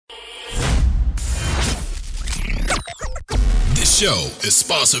This show is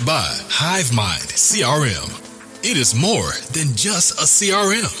sponsored by HiveMind CRM. It is more than just a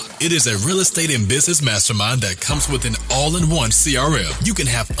CRM. It is a real estate and business mastermind that comes with an all-in-one CRM. You can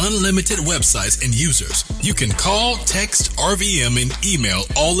have unlimited websites and users. You can call, text, RVM, and email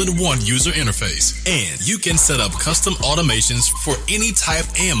all in one user interface. And you can set up custom automations for any type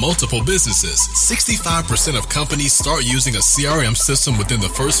and multiple businesses. 65% of companies start using a CRM system within the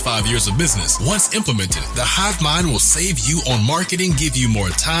first 5 years of business. Once implemented, the HiveMind will save you on marketing, give you more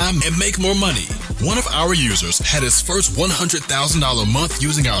time, and make more money. One of our users had his first $100,000 month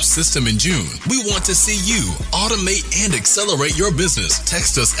using our system in June. We want to see you automate and accelerate your business.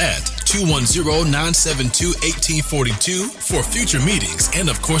 Text us at 210-972-1842 for future meetings and,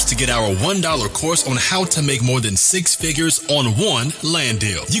 of course, to get our $1 course on how to make more than 6 figures on one land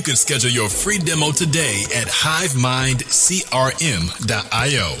deal. You can schedule your free demo today at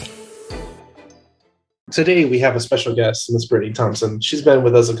HiveMindCRM.io. Today we have a special guest, Miss Brittany Thompson. She's been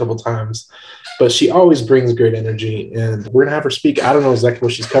with us a couple times, but she always brings great energy, and we're going to have her speak. I don't know exactly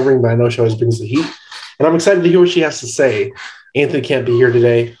what she's covering, but I know she always brings the heat, and I'm excited to hear what she has to say. Anthony can't be here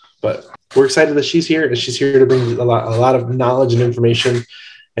today, but we're excited that she's here, and she's here to bring a lot of knowledge and information,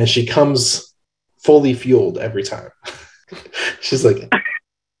 and she comes fully fueled every time. She's like...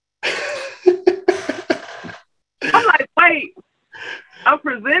 I'm like, wait, I'm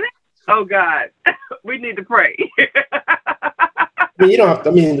presenting? Oh God, we need to pray. I mean, you don't have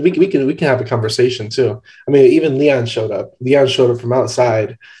to, I mean, we can have a conversation too. I mean, even Leon showed up. Leon showed up from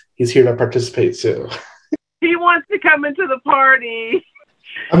outside. He's here to participate too. He wants to come into the party.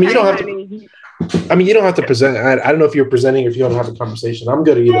 I mean, you don't have to. I mean, you don't have to present. I don't know if you're presenting or if you want to have a conversation. I'm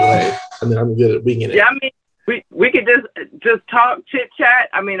good either way. I mean, I'm good at winging it. Yeah, I mean, we could just talk, chit chat.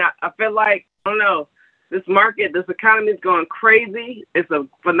 I mean, I feel like, I don't know. This market, this economy is going crazy. It's a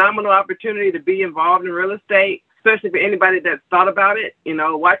phenomenal opportunity to be involved in real estate, especially for anybody that's thought about it, you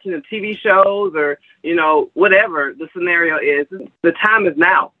know, watching the TV shows or, you know, whatever the scenario is. The time is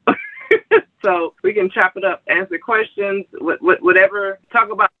now. So we can chop it up, answer questions, whatever, talk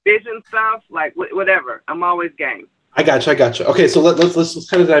about vision stuff, like whatever. I'm always game. I got you. Okay, so let's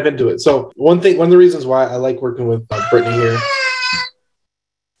kind of dive into it. So one of the reasons why I like working with Brittany here.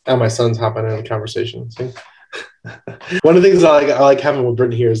 And my son's hopping in the conversation. See? One of the things I like having with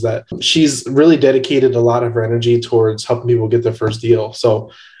Brittany here is that she's really dedicated a lot of her energy towards helping people get their first deal. So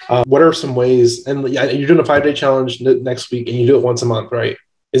what are some ways, and you're doing a 5-day challenge next week and you do it once a month, right?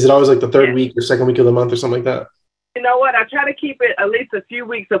 Is it always like the third week or second week of the month or something like that? You know what? I try to keep it at least a few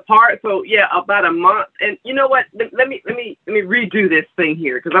weeks apart. So yeah, about a month. And you know what? Let me redo this thing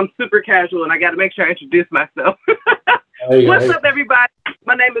here because I'm super casual and I got to make sure I introduce myself. What's up, everybody?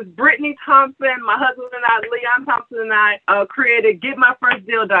 My name is Brittany Thompson. My husband and I, Leon Thompson, and I created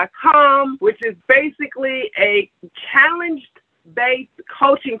GetMyFirstDeal.com, which is basically a challenge-based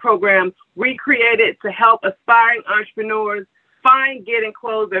coaching program we created to help aspiring entrepreneurs find, get, and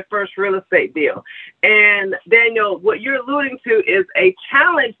close their first real estate deal. And Daniel, what you're alluding to is a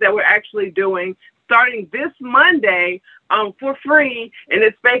challenge that we're actually doing starting this Monday for free, and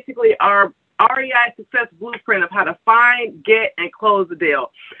it's basically our REI success blueprint of how to find, get, and close the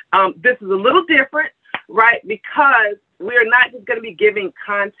deal. This is a little different, right? Because we're not just going to be giving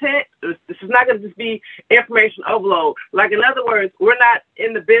content. This is not going to just be information overload. Like, in other words, we're not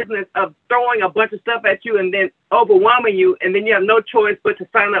in the business of throwing a bunch of stuff at you and then overwhelming you, and then you have no choice but to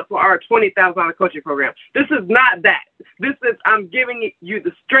sign up for our $20,000 coaching program. This is not that. This is, I'm giving you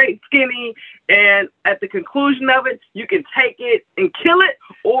the straight, skinny, and at the conclusion of it, you can take it and kill it,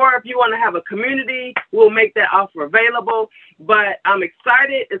 or if you want to have a community, we'll make that offer available. But I'm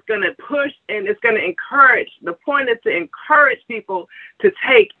excited. It's going to push and it's going to encourage. The point is to encourage people to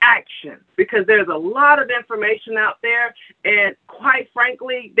take action because there's a lot of information out there. And quite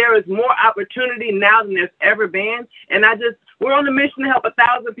frankly, there is more opportunity now than there's ever been. And we're on a mission to help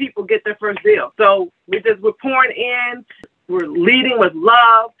 1,000 people get their first deal. So we're pouring in. We're leading with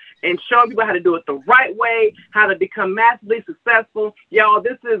love and showing people how to do it the right way, how to become massively successful. Y'all,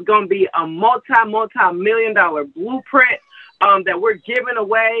 this is going to be a multi-million-dollar blueprint that we're giving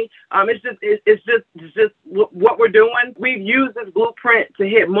away. It's just what we're doing. We've used this blueprint to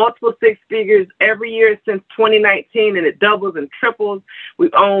hit multiple 6 figures every year since 2019, and it doubles and triples.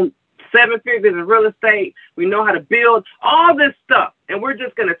 We've owned 7 figures in real estate. We know how to build all this stuff, and we're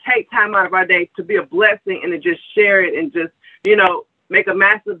just going to take time out of our day to be a blessing and to just share it and just, make a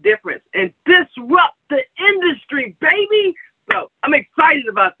massive difference and disrupt the industry, baby. So I'm excited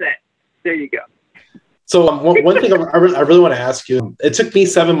about that. There you go. So one thing I really want to ask you, it took me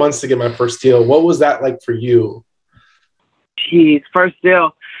 7 months to get my first deal. What was that like for you? Jeez, first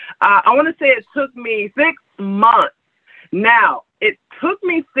deal. I want to say it took me 6 months. Now, it took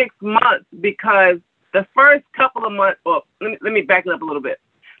me 6 months because the first couple of months, well, let me back it up a little bit.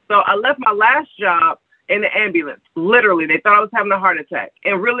 So I left my last job in the ambulance. Literally, they thought I was having a heart attack.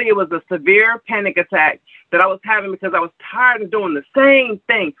 And really, it was a severe panic attack that I was having because I was tired of doing the same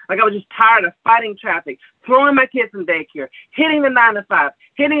thing. Like, I was just tired of fighting traffic, throwing my kids in daycare, hitting the 9 to 5,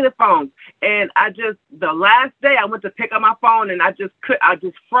 hitting the phones. And the last day I went to pick up my phone and I just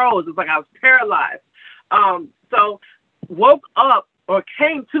froze. It was like I was paralyzed. So woke up, or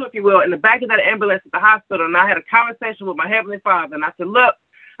came to, if you will, in the back of that ambulance at the hospital. And I had a conversation with my Heavenly Father. And I said, look,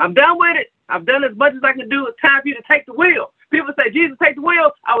 I'm done with it. I've done as much as I can do. It's time for you to take the wheel. People say, Jesus, take the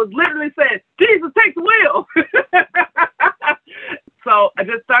wheel. I was literally saying, Jesus, take the wheel. So I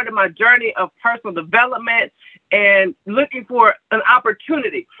just started my journey of personal development and looking for an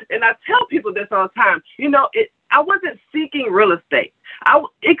opportunity. And I tell people this all the time. I wasn't seeking real estate.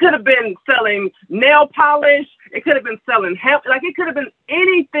 It could have been selling nail polish. It could have been selling hemp. Like, it could have been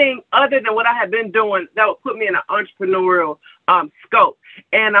anything other than what I had been doing that would put me in an entrepreneurial scope.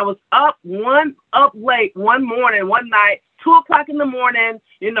 And I was up late one morning, one night, 2:00 in the morning,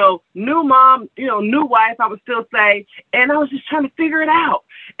 new mom, new wife, I would still say. And I was just trying to figure it out.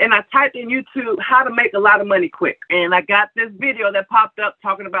 And I typed in YouTube, how to make a lot of money quick. And I got this video that popped up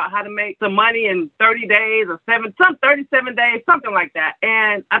talking about how to make some money in 30 days or 37 days, something like that.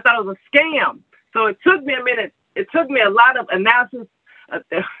 And I thought it was a scam. So it took me a minute. It took me a lot of analysis.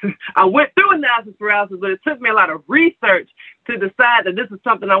 I went through analysis paralysis, but it took me a lot of research to decide that this is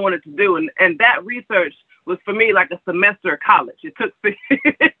something I wanted to do. And that research was for me like a semester of college. It took 6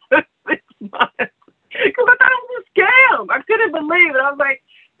 months because I thought it was a scam. I couldn't believe it. I was like,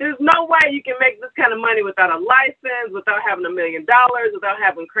 there's no way you can make this kind of money without a license, without having $1 million, without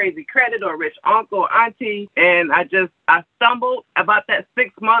having crazy credit or a rich uncle or auntie. And I stumbled. About that 6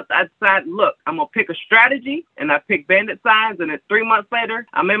 months, I decided, look, I'm going to pick a strategy. And I picked bandit signs. And then 3 months later,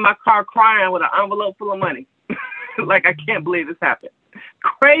 I'm in my car crying with an envelope full of money. Like, I can't believe this happened.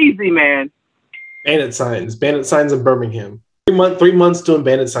 Crazy, man. Bandit signs in Birmingham. 3 months doing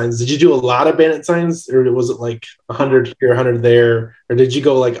bandit signs. Did you do a lot of bandit signs, or was it like 100 here, 100 there, or did you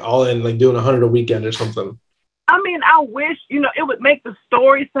go like all in, like doing 100 a weekend or something? I mean, I wish, it would make the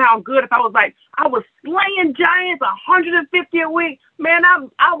story sound good if I was like, I was slaying giants 150 a week. Man,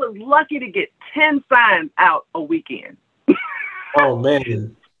 I was lucky to get 10 signs out a weekend. Oh,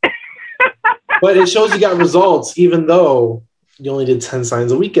 man. But it shows you got results, even though you only did 10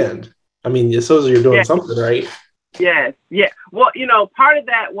 signs a weekend. I mean, it shows you're doing something, right? Yes. Yeah. Well, part of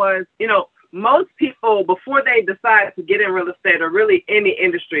that was, most people, before they decide to get in real estate or really any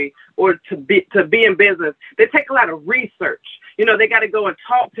industry or to be in business, they take a lot of research. They got to go and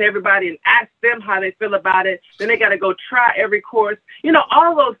talk to everybody and ask them how they feel about it. Then they got to go try every course,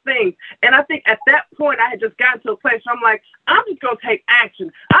 all those things. And I think at that point, I had just gotten to a place where I'm like, I'm just going to take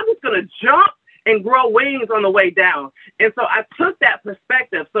action. I'm just going to jump and grow wings on the way down. And so I took that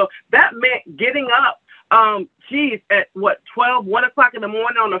perspective. So that meant getting up, at 1 o'clock in the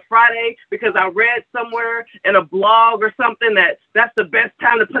morning on a Friday, because I read somewhere in a blog or something that's the best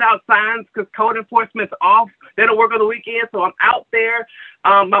time to put out signs because code enforcement's off. They don't work on the weekend. So I'm out there.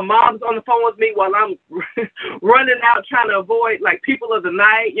 My mom's on the phone with me while I'm running out trying to avoid like people of the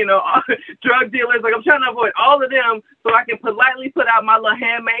night, drug dealers. Like, I'm trying to avoid all of them so I can politely put out my little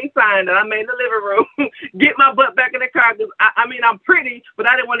handmade sign that I made in the living room, get my butt back in the car. Cause I'm pretty, but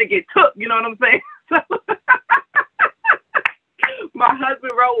I didn't want to get took. You know what I'm saying? So my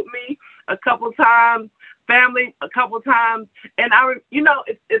husband rode with me a couple times, family a couple times. And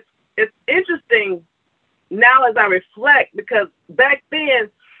it's interesting now as I reflect, because back then,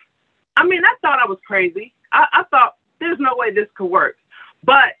 I thought I was crazy. I thought there's no way this could work.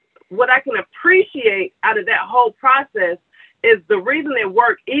 But what I can appreciate out of that whole process is the reason it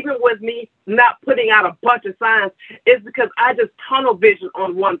worked, even with me not putting out a bunch of signs, is because I just tunnel vision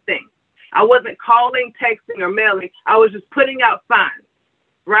on one thing. I wasn't calling, texting, or mailing. I was just putting out signs,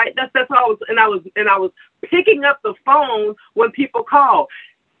 right? That's all I was, and I was picking up the phone when people called.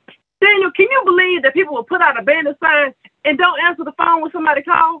 Daniel, can you believe that people will put out a bandit sign and don't answer the phone when somebody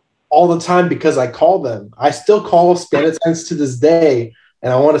calls? All the time, because I call them. I still call bandit signs to this day,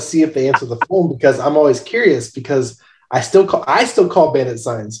 and I want to see if they answer the phone because I'm always curious, because I still call bandit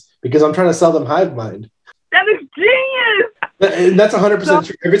signs because I'm trying to sell them Hive Mind. That is genius. And that's 100%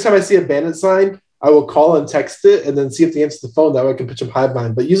 true. Every time I see a bandit sign, I will call and text it and then see if they answer the phone. That way I can pitch them Hive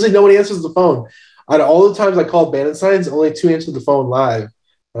Mind. But usually nobody answers the phone. Out of all the times I called bandit signs, only 2 answered the phone live.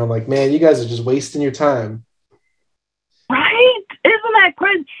 And I'm like, man, you guys are just wasting your time. Right? Isn't that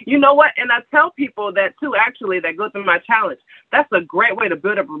crazy? You know what? And I tell people that too, actually, that go through my challenge. That's a great way to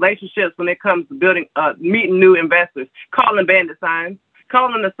build up relationships when it comes to building, meeting new investors, calling bandit signs,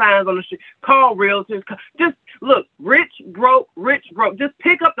 calling the signs on the street, call realtors. Just look, rich, broke. Just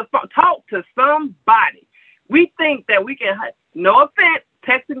pick up the phone, talk to somebody. We think that we can, no offense,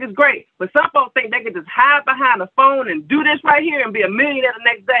 texting is great, but some folks think they can just hide behind the phone and do this right here and be a millionaire the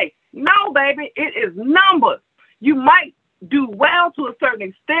next day. No, baby, it is numbers. You might do well to a certain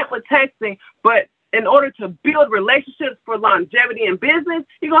extent with texting, but in order to build relationships for longevity in business,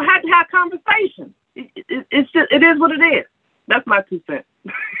 you're going to have conversations. It's just, it is what it is. That's my 2 cents.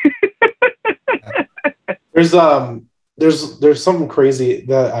 There's something crazy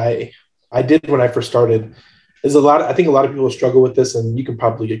that I did when I first started. I think a lot of people struggle with this, and you can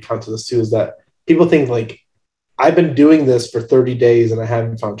probably get count to this too, is that people think like, I've been doing this for 30 days and I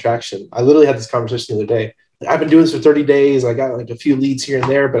haven't found traction. I literally had this conversation the other day. I've been doing this for 30 days. I got like a few leads here and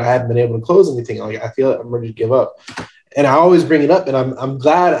there, but I haven't been able to close anything. Like, I feel like I'm ready to give up. And I always bring it up, and I'm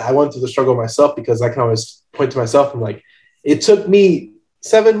glad I went through the struggle myself, because I can always point to myself. I'm like, it took me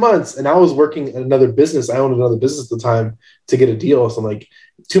 7 months, and I was working at another business. I owned another business at the time to get a deal. So I'm like,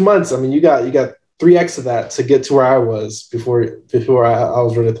 2 months. I mean, you got 3x of that to get to where I was before I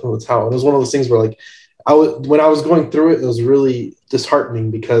was ready to throw the towel. And it was one of those things where like, when I was going through it, it was really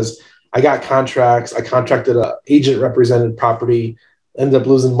disheartening, because I got contracts. I contracted a agent represented property, ended up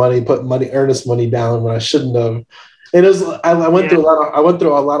losing money, put earnest money down when I shouldn't have. And it was, I went through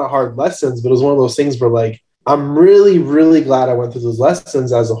a lot of hard lessons, but it was one of those things where like, I'm really, really glad I went through those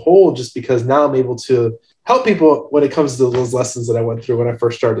lessons as a whole, just because now I'm able to help people when it comes to those lessons that I went through when I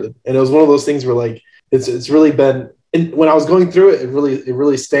first started. And it was one of those things where like, it's really been, and when I was going through it, it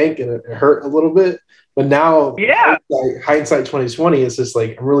really stank and it hurt a little bit. But now, hindsight 2020, it's just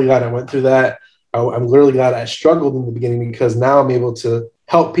like, I'm really glad I went through that. I'm really glad I struggled in the beginning, because now I'm able to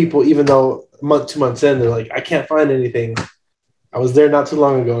help people, even though 2 months in, they're like, I can't find anything. I was there not too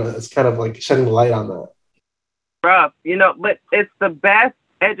long ago, and it's kind of like shedding the light on that. Rough, but it's the best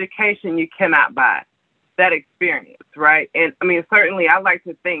education you cannot buy, that experience, right? And I mean, certainly I like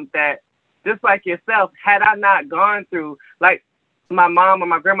to think that just like yourself, had I not gone through, like my mom or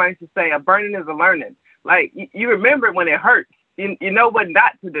my grandma used to say, a burning is a learning. Like, you remember it when it hurts. You know what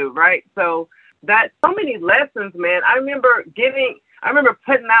not to do, right? So that's so many lessons, man. I remember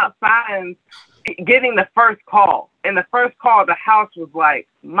putting out signs, getting the first call. And the first call, the house was like,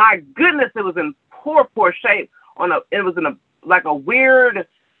 my goodness, it was in poor shape. It was in a weird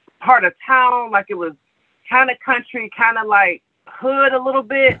part of town. Like, it was kind of country, kind of like hood a little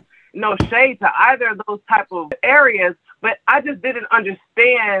bit. No shade to either of those type of areas, but I just didn't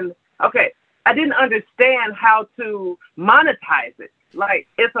understand. Okay, I didn't understand how to monetize it. Like,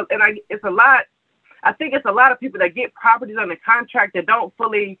 it's a lot. I think it's a lot of people that get properties under contract that don't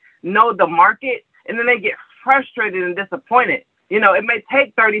fully know the market, and then they get frustrated and disappointed. It may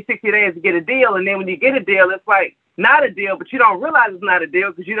take 30, 60 days to get a deal, and then when you get a deal, it's like not a deal, but you don't realize it's not a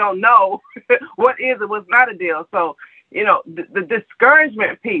deal because you don't know what is and what's not a deal. So, the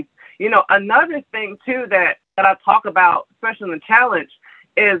discouragement piece. Another thing too that I talk about, especially in the challenge,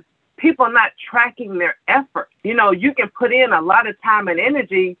 is people not tracking their effort. You can put in a lot of time and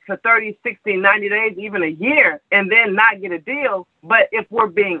energy for 30, 60, 90 days, even a year, and then not get a deal. But if we're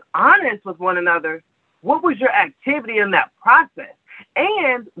being honest with one another, what was your activity in that process?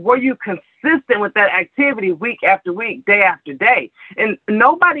 And were you consistent with that activity week after week, day after day? And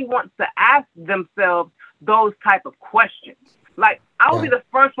nobody wants to ask themselves those type of questions. Like, I'll be the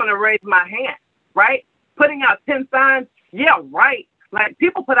first one to raise my hand, right? Putting out 10 signs, yeah, right. Like,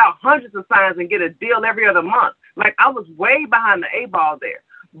 people put out hundreds of signs and get a deal every other month. Like, I was way behind the 8 ball there.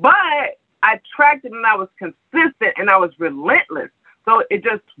 But I tracked it and I was consistent and I was relentless. So it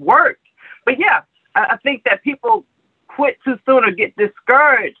just worked. But yeah, I think that people quit too soon or get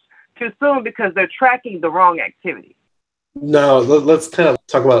discouraged too soon because they're tracking the wrong activity. No, let's kind of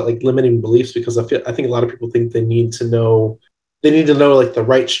talk about like limiting beliefs, because I think a lot of people think they need to know like the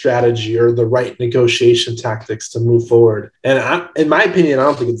right strategy or the right negotiation tactics to move forward. And in my opinion, I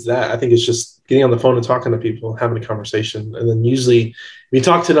don't think it's that. I think it's just getting on the phone and talking to people, having a conversation. And then usually if you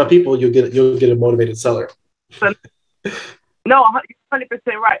talk to enough people, you'll get a motivated seller. No, 100%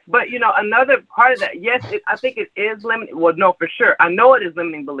 right. But, another part of that, yes, I think it is limiting. Well, no, for sure. I know it is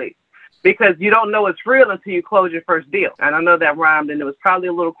limiting beliefs, because you don't know it's real until you close your first deal. And I know that rhymed and it was probably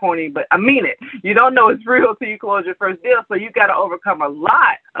a little corny, but I mean it. You don't know it's real until you close your first deal. So you got to overcome a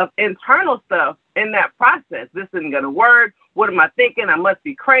lot of internal stuff in that process. This isn't going to work. What am I thinking? I must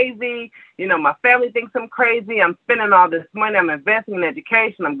be crazy. You know, my family thinks I'm crazy. I'm spending all this money. I'm investing in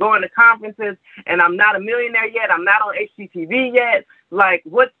education. I'm going to conferences, and I'm not a millionaire yet. I'm not on HGTV yet. Like,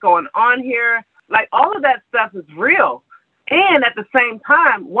 what's going on here? Like, all of that stuff is real. And at the same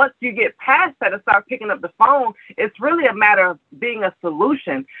time, once you get past that and start picking up the phone, it's really a matter of being a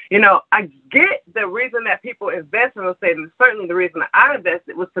solution. You know, I get the reason that people invest in real estate, and certainly the reason that I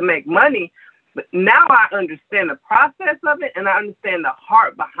invested was to make money. But now I understand the process of it, and I understand the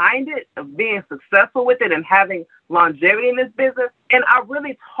heart behind it, of being successful with it and having longevity in this business. And I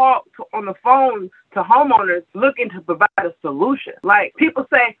really talk on the phone to homeowners looking to provide a solution. Like, people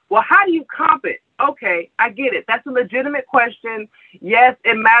say, well, how do you comp it? Okay, I get it. That's a legitimate question. Yes,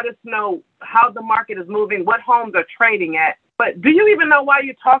 it matters to know how the market is moving, what homes are trading at. But do you even know why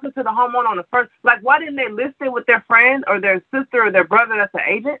you're talking to the homeowner on the first? Like, why didn't they list it with their friend or their sister or their brother that's an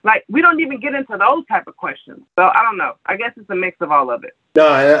agent? Like, we don't even get into those type of questions. So I don't know. I guess it's a mix of all of it. No,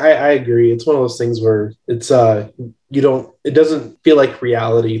 I agree. It's one of those things where it's it doesn't feel like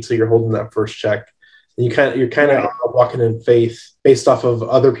reality until you're holding that first check. And you're kind of walking in faith based off of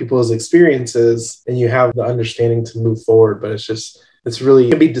other people's experiences, and you have the understanding to move forward. But it's really, it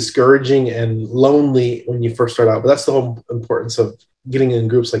can be discouraging and lonely when you first start out. But that's the whole importance of getting in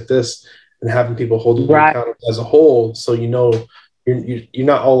groups like this and having people hold you accountable as a whole. So you know you're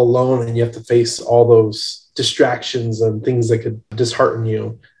not all alone, and you have to face all those distractions and things that could dishearten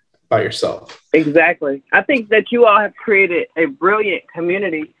you by yourself. Exactly. I think that you all have created a brilliant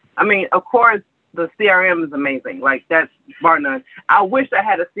community. I mean, of course, the CRM is amazing. Like, that's bar none. I wish I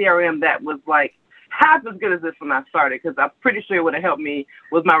had a CRM that was like half as good as this when I started, because I'm pretty sure it would have helped me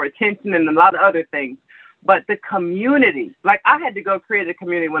with my retention and a lot of other things. But the community, like, I had to go create a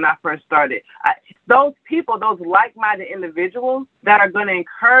community when I first started. Those people, those like-minded individuals that are going to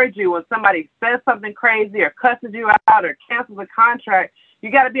encourage you when somebody says something crazy or cusses you out or cancels a contract, you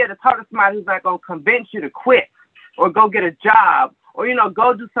got to be able to talk to somebody who's not going to convince you to quit or go get a job or, you know,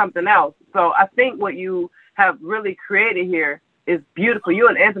 go do something else. So I think what you have really created here is beautiful. You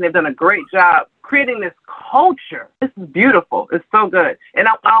and Anthony have done a great job creating this culture. This is beautiful. It's so good. And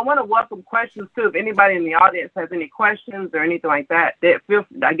I want to welcome questions too. If anybody in the audience has any questions or anything like that,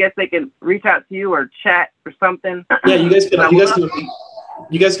 I guess they can reach out to you or chat or something. Yeah, you guys can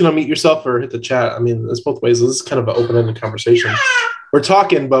unmute yourself or hit the chat. I mean, there's both ways. This is kind of an open-ended conversation. We're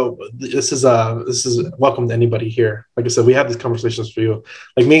talking, but this is welcome to anybody here. Like I said, we have these conversations for you.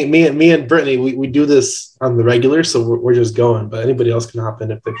 Like me and Brittany, we do this on the regular, so we're just going. But anybody else can hop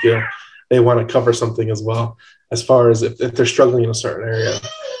in if they feel they want to cover something as well, as far as if they're struggling in a certain area.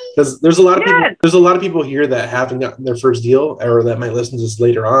 Because there's a lot of people. There's a lot of people here that haven't gotten their first deal, or that might listen to this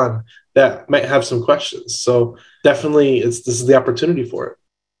later on, that might have some questions. So definitely, this is the opportunity for it.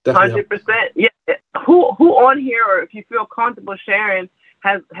 100%. Yeah. Who on here, or if you feel comfortable sharing,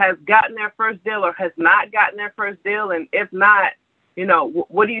 has gotten their first deal or has not gotten their first deal? And if not, you know,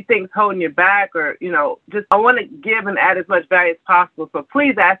 what do you think is holding you back? Or, you know, just, I want to give and add as much value as possible. So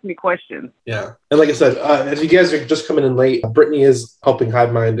please ask me questions. Yeah. And like I said, as you guys are just coming in late, Brittany is helping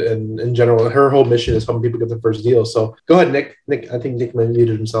HiveMind and in general. Her whole mission is helping people get their first deal. So go ahead, Nick. I think Nick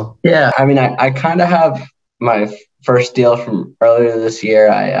muted himself. Yeah. I mean, I kind of have my first deal from earlier this year.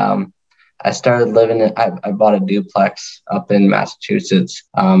 I started living I bought a duplex up in Massachusetts.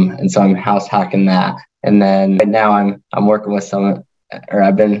 And so I'm house hacking that. And then right now I'm working with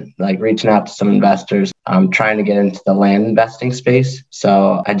I've been like reaching out to some investors. I'm trying to get into the land investing space.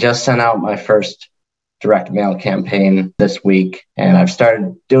 So I just sent out my first direct mail campaign this week, and I've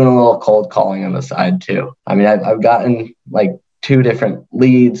started doing a little cold calling on the side too. I mean, I've gotten like 2 different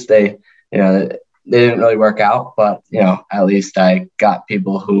leads. They didn't really work out, but, you know, at least I got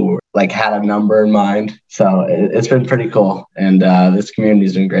people who like had a number in mind. So it's been pretty cool. And this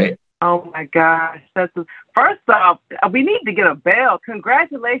community's been great. Oh my gosh. First off, we need to get a bell.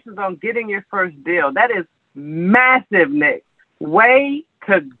 Congratulations on getting your first deal. That is massive, Nick. Way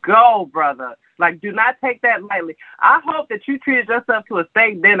to go, brother. Like, do not take that lightly. I hope that you treated yourself to a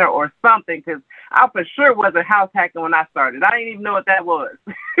steak dinner or something, because I for sure wasn't house hacking when I started. I didn't even know what that was.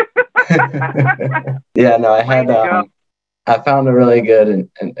 Yeah, no, I found a really good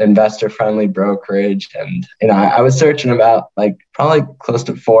and investor-friendly brokerage, and, you know, I was searching about like probably close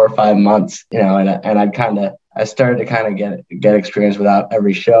to 4 or 5 months, you know, and I started to kind of get experience without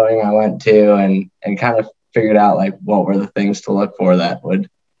every showing I went to, and kind of figured out like what were the things to look for that would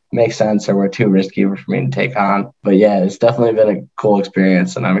make sense or were too risky for me to take on. But yeah, it's definitely been a cool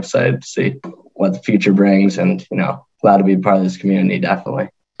experience, and I'm excited to see what the future brings, and, you know, glad to be part of this community, definitely.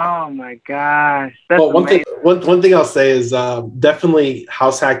 Oh my gosh. That's Well, amazing. one thing I'll say is definitely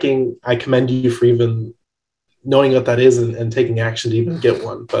house hacking. I commend you for even knowing what that is and taking action to even get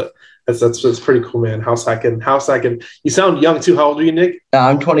one. But that's pretty cool, man. House hacking. You sound young too. How old are you, Nick?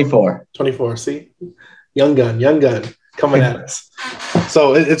 I'm 24. 24. See, young gun coming at us.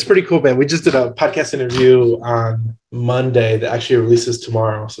 So it's pretty cool, man. We just did a podcast interview on Monday that actually releases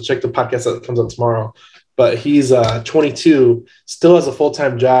tomorrow. So check the podcast that comes out tomorrow. But he's 22, still has a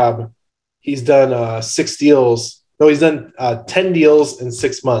full-time job. He's done 6 deals. No, he's done 10 deals in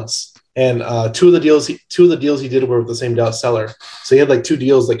 6 months. And two of the deals he did were with the same seller. So he had like 2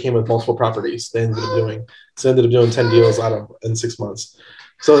 deals that came with multiple properties. They ended up doing 10 deals in 6 months.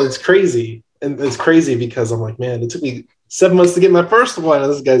 So it's crazy, and it's crazy because I'm like, man, it took me 7 months to get my first one,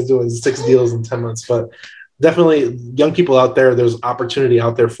 and this guy's doing 6 deals in 10 months. But definitely, young people out there, there's opportunity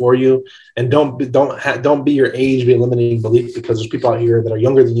out there for you, and don't be your age be a limiting belief, because there's people out here that are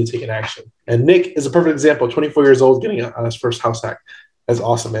younger than you taking action. And Nick is a perfect example. 24 years old, getting on his first house hack. That's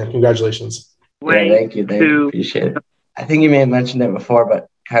awesome, man. Congratulations. Yeah, thank you. Appreciate it. I think you may have mentioned it before, but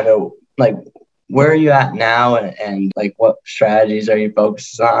kind of like, where are you at now, and like what strategies are you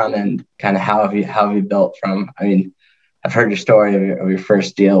focused on, and kind of how have you built from? I mean, I've heard your story of your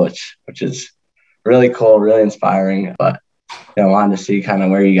first deal, which is really cool, really inspiring, but I wanted to see kind of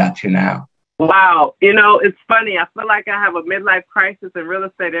where you got to now. Wow. It's funny. I feel like I have a midlife crisis in real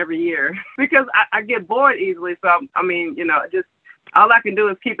estate every year because I get bored easily. So, just all I can do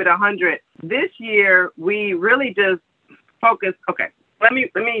is keep it 100. This year, we really just focused. Okay, let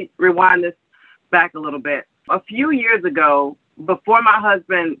me rewind this back a little bit. A few years ago, before my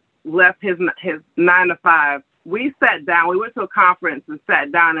husband left his 9 to 5, we sat down. We went to a conference and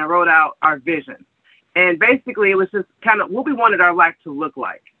sat down and wrote out our vision. And basically, it was just kind of what we wanted our life to look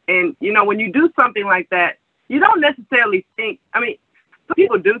like. And, when you do something like that, you don't necessarily think, some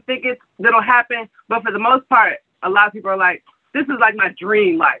people do think that'll happen, but for the most part, a lot of people are like, this is like my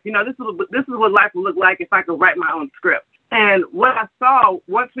dream life. This is what life would look like if I could write my own script. And what I saw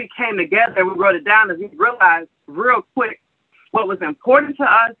once we came together, we wrote it down, is we realized real quick what was important to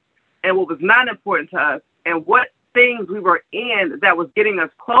us and what was not important to us, and what things we were in that was getting us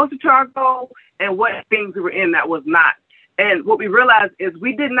closer to our goal, and what things we were in that was not. And what we realized is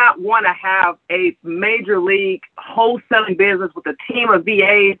we did not want to have a major league wholesaling business with a team of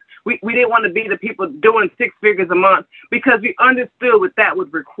VAs. We didn't want to be the people doing 6 figures a month, because we understood what that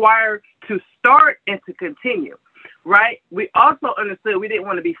would require to start and to continue, right? We also understood we didn't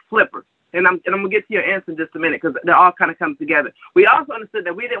want to be flippers. And I'm going to get to your answer in just a minute, because they all kind of come together. We also understood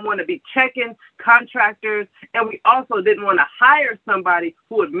that we didn't want to be checking contractors, and we also didn't want to hire somebody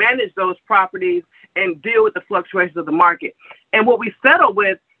who would manage those properties and deal with the fluctuations of the market. And what we settled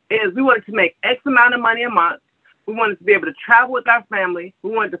with is we wanted to make X amount of money a month. We wanted to be able to travel with our family.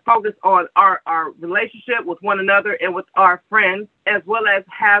 We wanted to focus on our relationship with one another and with our friends, as well as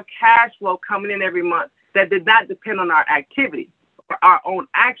have cash flow coming in every month that did not depend on our activity or our own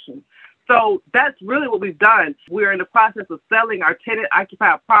actions. So that's really what we've done. We're in the process of selling our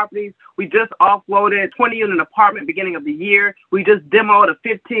tenant-occupied properties. We just offloaded a 20-unit apartment beginning of the year. We just demoed a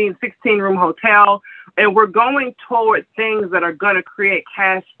 15, 16-room hotel. And we're going toward things that are going to create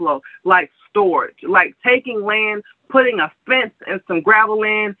cash flow, like storage, like taking land, putting a fence and some gravel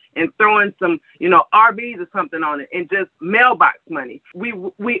in, and throwing some, RVs or something on it, and just mailbox money.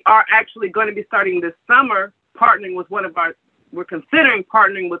 We are actually going to be starting this summer partnering with we're considering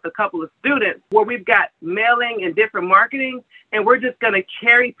partnering with a couple of students where we've got mailing and different marketing, and we're just going to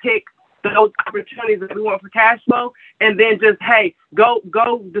cherry pick those opportunities that we want for cash flow, and then just, hey, go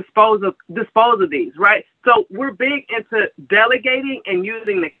dispose of these, right? So we're big into delegating and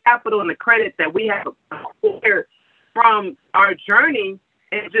using the capital and the credit that we have acquired from our journey,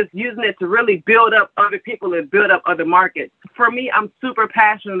 and just using it to really build up other people and build up other markets. For me, I'm super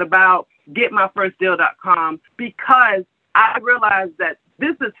passionate about getmyfirstdeal.com, because I realized that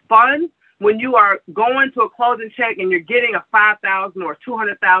this is fun when you are going to a closing check and you're getting a $5,000 or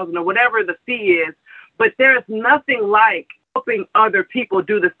 $200,000 or whatever the fee is, but there's nothing like helping other people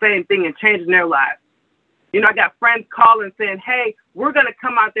do the same thing and changing their lives. I got friends calling saying, hey, we're going to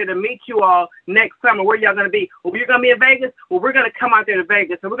come out there to meet you all next summer. Where y'all going to be? Well, you're going to be in Vegas? Well, we're going to come out there to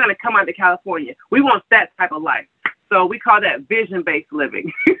Vegas, and we're going to come out to California. We want that type of life. So we call that vision-based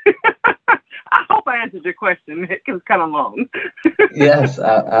living. I hope I answered your question. It's kind of long. Yes,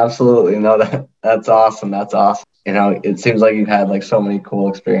 absolutely. No, that's awesome. That's awesome. It seems like you've had like so many cool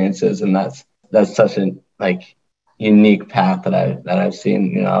experiences, and that's such a like unique path that I've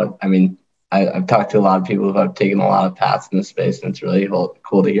seen. I've talked to a lot of people who have taken a lot of paths in this space, and it's really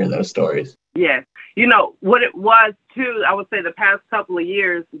cool to hear those stories. Yes. What it was too, I would say the past couple of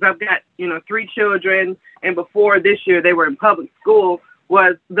years, I've got, 3 children, and before this year they were in public school,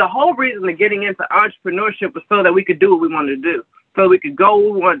 was the whole reason of getting into entrepreneurship was so that we could do what we wanted to do. So we could go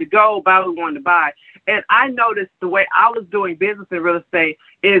where we wanted to go, buy what we wanted to buy. And I noticed the way I was doing business in real estate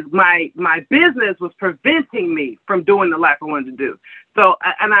is my business was preventing me from doing the life I wanted to do. So,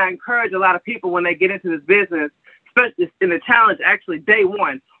 and I encourage a lot of people when they get into this business, especially in the challenge, actually day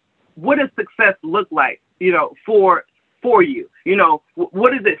one, what does success look like, for you?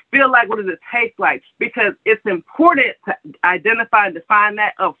 What does it feel like? What does it taste like? Because it's important to identify and define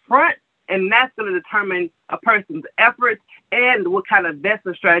that up front. And that's going to determine a person's efforts and what kind of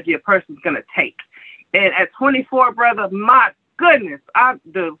investment strategy a person's going to take. And at 24, brother, my goodness, I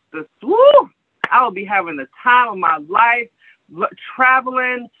will be having the time of my life,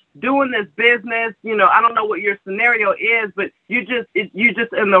 traveling, doing this business. I don't know what your scenario is, but you're just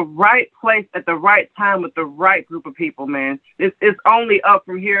in the right place at the right time with the right group of people, man. It's only up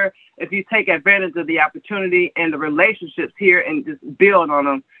from here if you take advantage of the opportunity and the relationships here and just build on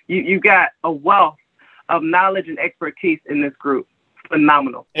them. You got a wealth of knowledge and expertise in this group.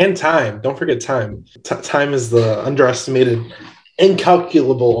 Phenomenal. And time. Don't forget time. Time is the underestimated,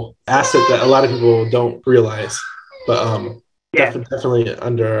 incalculable asset that a lot of people don't realize. But definitely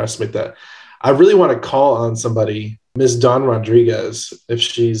underestimate that. I really want to call on somebody, Ms. Dawn Rodriguez, if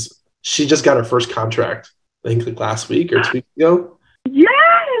she just got her first contract, I think like last week or 2 weeks ago.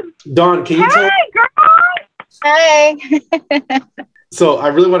 Yes. Dawn, can you tell me? Hey. So I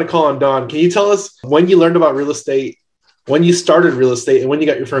really want to call on Dawn. Can you tell us when you learned about real estate, when you started real estate, and when you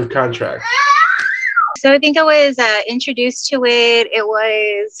got your first contract? So I think I was introduced to it. It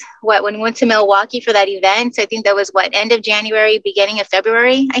was when we went to Milwaukee for that event. So I think that was end of January, beginning of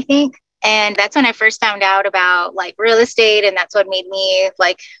February, I think. And that's when I first found out about like real estate. And that's what made me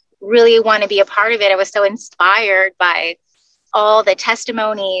like really want to be a part of it. I was so inspired by all the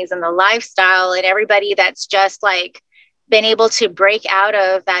testimonies and the lifestyle and everybody that's just like been able to break out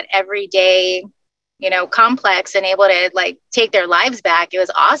of that everyday, complex and able to like take their lives back. It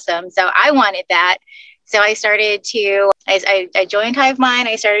was awesome. So I wanted that. So I started I joined HiveMind.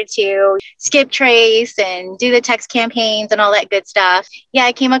 I started to skip trace and do the text campaigns and all that good stuff. Yeah,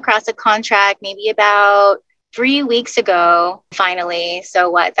 I came across a contract maybe about 3 weeks ago, finally.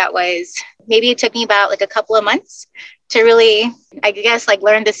 So that was, maybe it took me about like a couple of months to really, I guess, like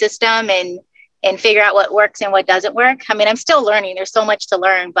learn the system and figure out what works and what doesn't work. I mean, I'm still learning. There's so much to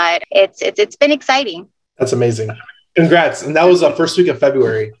learn, but it's been exciting. That's amazing. Congrats. And that was the first week of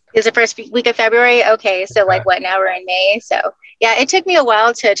February. It was the first week of February. Okay. So now we're in May. So yeah, it took me a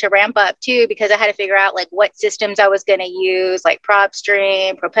while to ramp up too, because I had to figure out like what systems I was going to use, like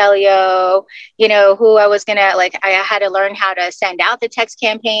PropStream, Propelio, who I was going to, like, I had to learn how to send out the text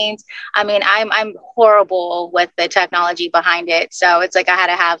campaigns. I mean, I'm horrible with the technology behind it. So it's like, I had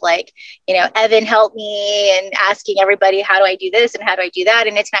to have like, Evan help me and asking everybody, how do I do this and how do I do that?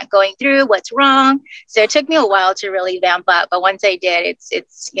 And it's not going through, what's wrong? So it took me a while to really vamp up. But once I did,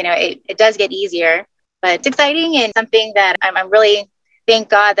 it does get easier, but it's exciting and something that I'm really, thank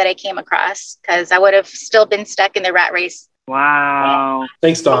God that I came across, because I would have still been stuck in the rat race. Wow.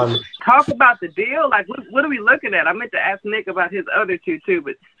 Thanks, Dawn. Talk about the deal. Like, what are we looking at? I meant to ask Nick about his other two too,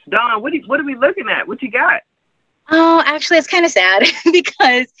 but Dawn, what are we looking at? What you got? Oh, actually, it's kind of sad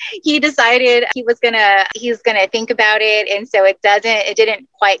because he decided he's gonna think about it, and so it didn't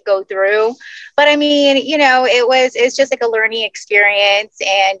quite go through. But I mean, it's just like a learning experience,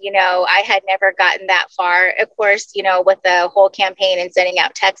 and I had never gotten that far. Of course, with the whole campaign and sending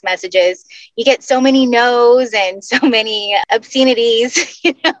out text messages, you get so many no's and so many obscenities,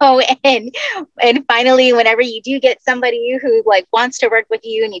 and finally, whenever you do get somebody who like wants to work with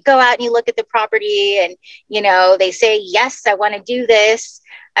you, and you go out and you look at the property, and they say, yes, I want to do this.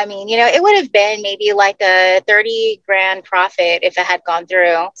 I mean, it would have been maybe like a 30 grand profit if it had gone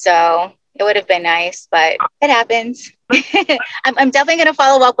through. So it would have been nice, but it happens. I'm definitely going to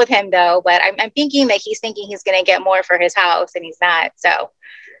follow up with him though, but I'm thinking that he's thinking he's going to get more for his house and he's not. So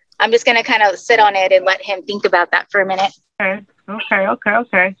I'm just going to kind of sit on it and let him think about that for a minute. Okay.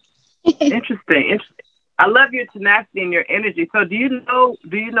 Interesting. I love your tenacity and your energy. So do you know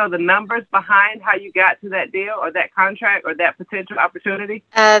the numbers behind how you got to that deal or that contract or that potential opportunity?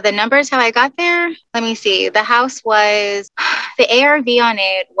 The numbers, how I got there? Let me see. The ARV on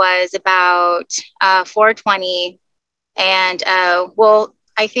it was about 420. And I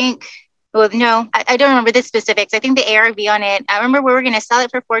don't remember the specifics. I think the ARV on it, I remember we were going to sell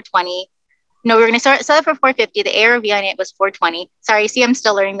it for 420. No, we're going to sell it for 450. The ARV on it was 420. Sorry, see, I'm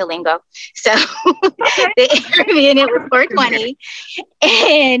still learning the lingo. So the ARV in it was 420.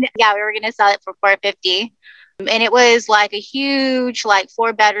 And yeah, we were going to sell it for 450. And it was like a huge, like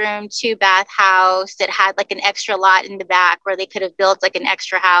 4-bedroom, 2-bath house that had like an extra lot in the back where they could have built like an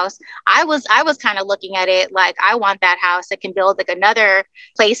extra house. I was kind of looking at it like, I want that house that can build like another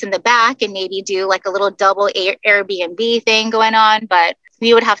place in the back and maybe do like a little double Airbnb thing going on. But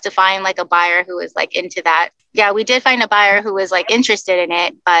we would have to find like a buyer who was like into that. Yeah, we did find a buyer who was like interested in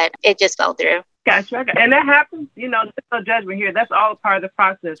it, but it just fell through. Gotcha. And that happens, there's no judgment here. That's all part of the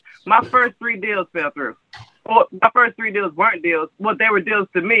process. My first 3 deals fell through. Well, my first 3 deals weren't deals. Well, they were deals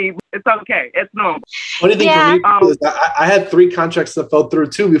to me. It's okay. It's normal. Funny thing for me is I had 3 contracts that fell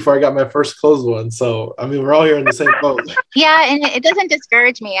through too before I got my first closed one. So, I mean, we're all here in the same boat. Yeah, and it doesn't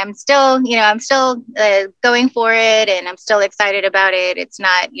discourage me. I'm still going for it, and I'm still excited about it. It's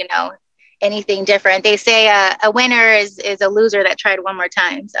not, anything different. They say a winner is a loser that tried one more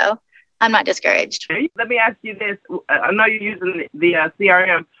time. So I'm not discouraged. Let me ask you this. I know you're using the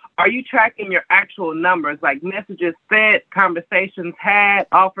CRM. Are you tracking your actual numbers, like messages sent, conversations had,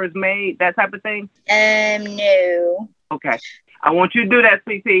 offers made, that type of thing? No. Okay. I want you to do that,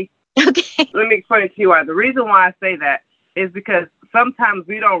 CT. Okay. Let me explain it to you why. The reason why I say that is because sometimes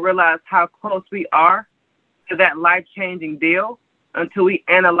we don't realize how close we are to that life-changing deal until we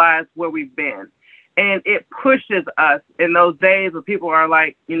analyze where we've been. And it pushes us in those days when people are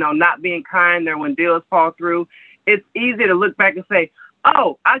like, not being kind or when deals fall through. It's easy to look back and say,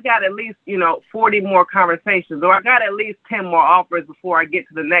 oh, I got at least, 40 more conversations, or I got at least 10 more offers before I get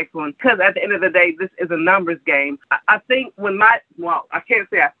to the next one. Because at the end of the day, this is a numbers game. I think I can't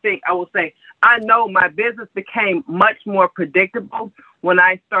say I think, I will say, I know my business became much more predictable when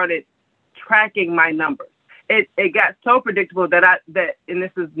I started tracking my numbers. It got so predictable that and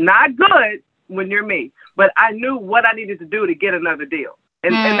this is not good when you're me, but I knew what I needed to do to get another deal.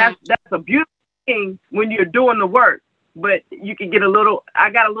 And that's a beautiful thing when you're doing the work. But you can get I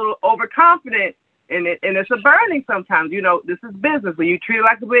got a little overconfident in it, and it's a burning sometimes. This is business. When you treat it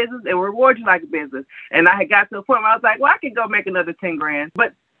like a business, it rewards you like a business. And I had got to a point where I was like, well, I can go make another 10 grand.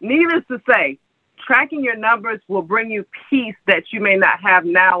 But needless to say, tracking your numbers will bring you peace that you may not have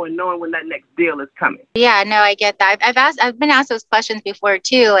now and knowing when that next deal is coming. Yeah, no, I get that. I've been asked those questions before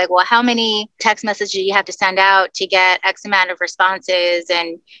too. Like, well, how many text messages do you have to send out to get X amount of responses?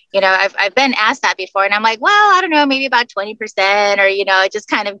 And, I've been asked that before, and I'm like, well, I don't know, maybe about 20% or, just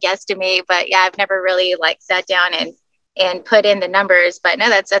kind of guesstimate. But yeah, I've never really sat down and put in the numbers, but no,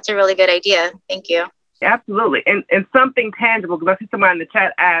 that's a really good idea. Thank you. Absolutely. And something tangible, because I see somebody in the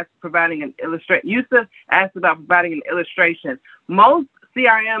chat asked providing an illustration. Yusuf asked about providing an illustration. Most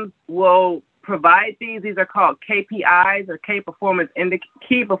CRMs will provide these. These are called KPIs or key performance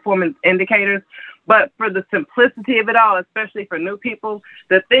indicators. But for the simplicity of it all, especially for new people,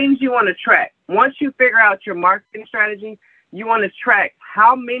 the things you want to track, once you figure out your marketing strategy, you want to track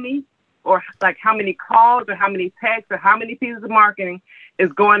how many calls or how many texts or how many pieces of marketing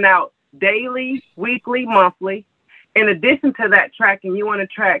is going out daily, weekly, monthly. In addition to that tracking, you want to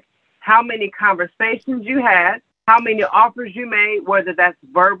track how many conversations you had, how many offers you made, whether that's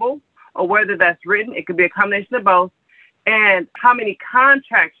verbal or whether that's written. It could be a combination of both. And how many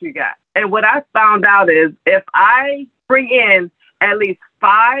contracts you got. And what I found out is if I bring in at least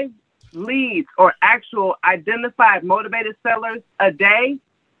 5 leads or actual identified motivated sellers a day,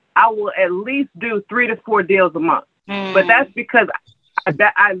 I will at least do 3 to 4 deals a month. But that's because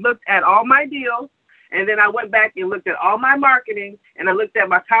I looked at all my deals, and then I went back and looked at all my marketing, and I looked at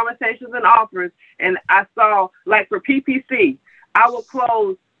my conversations and offers, and I saw, like for PPC, I will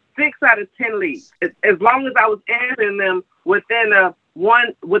close 6 out of 10 leads as long as I was answering them within a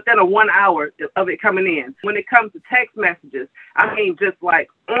 1 hour of it coming in. When it comes to text messages, I mean, just like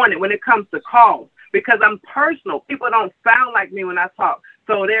on it. When it comes to calls, because I'm personal, people don't sound like me when I talk.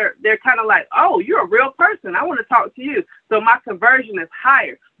 So they're kind of like, oh, you're a real person. I want to talk to you. So my conversion is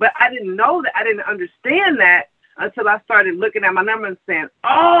higher. But I didn't know that. I didn't understand that until I started looking at my numbers and saying,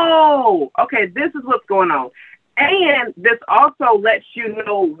 oh, okay, this is what's going on. And this also lets you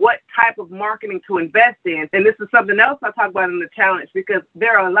know what type of marketing to invest in. And this is something else I talk about in the challenge, because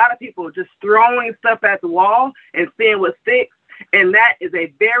there are a lot of people just throwing stuff at the wall and seeing what sticks. And that is a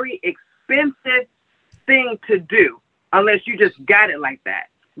very expensive thing to do unless you just got it like that.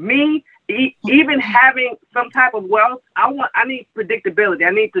 Me, even having some type of wealth, I need predictability.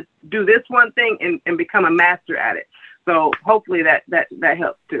 I need to do this one thing and become a master at it. So hopefully that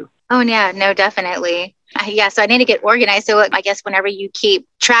helps too. Oh, yeah, no, definitely. Yeah, so I need to get organized. So I guess whenever you keep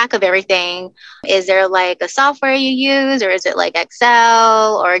track of everything, is there like a software you use, or is it like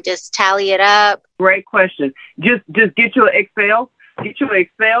Excel, or just tally it up? Great question. Just get you an Excel. Get you an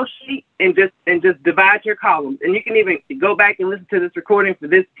Excel sheet and just divide your columns. And you can even go back and listen to this recording for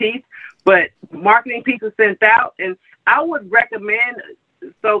this piece. But marketing piece is sent out, and I would recommend.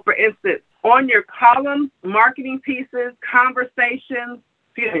 So, for instance, on your columns, marketing pieces,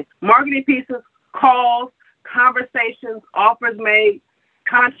 marketing pieces, calls, conversations, offers made,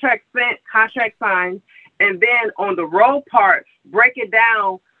 contract sent, contract signed. And then on the roll part, break it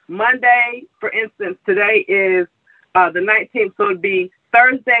down. Monday, for instance, today is the 19th. So it'd be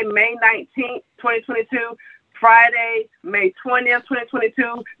Thursday, May 19th, 2022, Friday, May 20th,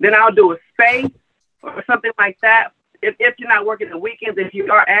 2022. Then I'll do a space or something like that. If you're not working the weekends, if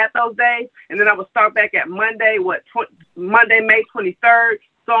you are at those days, and then I will start back at Monday, Monday, May 23rd,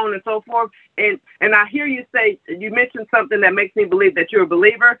 so on and so forth. And I hear you say, you mentioned something that makes me believe that you're a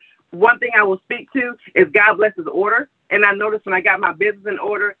believer. One thing I will speak to is God blesses order. And I noticed when I got my business in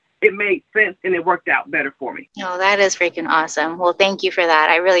order, it made sense and it worked out better for me. Oh, that is freaking awesome. Well, thank you for that.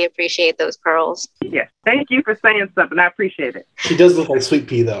 I really appreciate those pearls. Yes. Thank you for saying something. I appreciate it. She does look like Sweet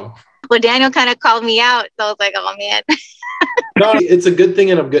Pea, though. Well, Daniel kind of called me out. So I was like, oh, man. No, it's a good thing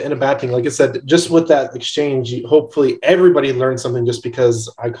and a bad thing. Like I said, just with that exchange, hopefully everybody learned something just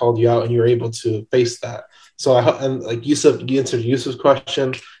because I called you out and you're able to face that. So and like Yusuf, you answered Yusuf's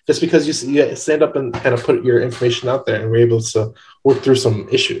question just because you stand up and kind of put your information out there and we're able to work through some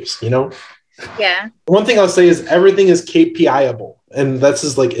issues, you know? Yeah. One thing I'll say is everything is KPI-able. And that's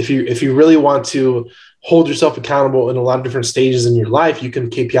just like, if you really want to hold yourself accountable in a lot of different stages in your life, you can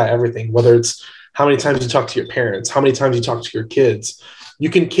KPI everything, whether it's how many times you talk to your parents, how many times you talk to your kids. You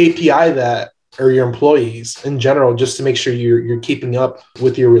can KPI that, or your employees in general, just to make sure you're keeping up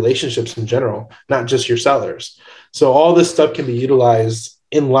with your relationships in general, not just your sellers. So all this stuff can be utilized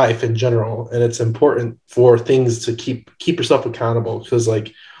in life in general. And it's important for things to keep yourself accountable. Because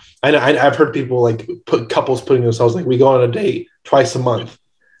like, I've heard people like couples putting themselves like, we go on a date twice a month.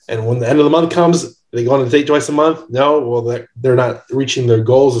 And when the end of the month comes, they go on a date twice a month. No, well, they're not reaching their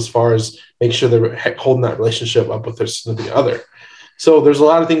goals as far as make sure they're holding that relationship up with their significant other. So there's a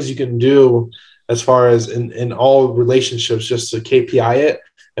lot of things you can do as far as in all relationships, just to KPI it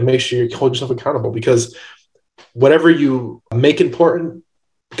and make sure you hold yourself accountable, because whatever you make important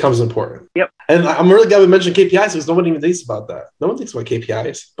becomes important. Yep. And I'm really glad we mentioned KPIs because nobody even thinks about that. No one thinks about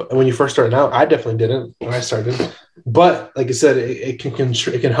KPIs. But when you first started out, I definitely didn't when I started. But like I said, it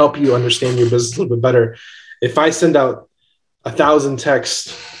can help you understand your business a little bit better. If I send out 1,000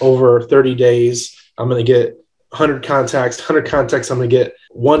 texts over 30 days, I'm going to get 100 contacts. 100 contacts, I'm going to get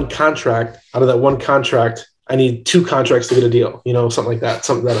one contract. Out of that one contract, I need 2 contracts to get a deal, something like that,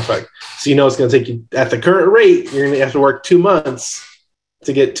 something to that effect. So it's going to take you, at the current rate, you're going to have to work 2 months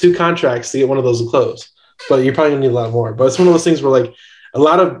to get 2 contracts to get one of those to close. But you're probably going to need a lot more. But it's one of those things where like a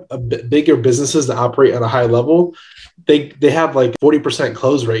lot of bigger businesses that operate at a high level, they have like 40%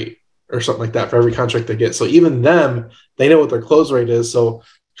 close rate or something like that for every contract they get. So even them, they know what their close rate is. So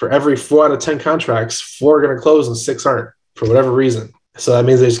for every 4 out of 10 contracts, 4 are going to close and 6 aren't for whatever reason. So that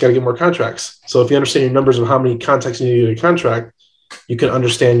means they just got to get more contracts. So if you understand your numbers of how many contacts you need to get a contract, you can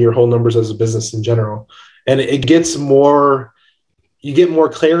understand your whole numbers as a business in general. And it gets more, you get more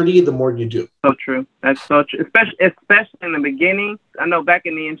clarity the more you do. So true. That's so true. Especially in the beginning. I know back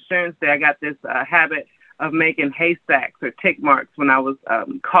in the insurance day, I got this habit of making haystacks or tick marks when I was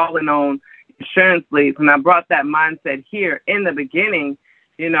calling on insurance leads. And I brought that mindset here in the beginning,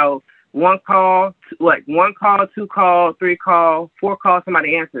 1 call, 2 call, 3 call, 4 calls,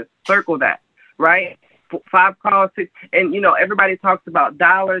 somebody answers. Circle that, right? 5 calls, 6, and everybody talks about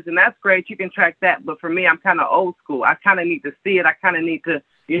dollars, and that's great. You can track that, but for me, I'm kind of old school. I kind of need to see it. I kind of need to,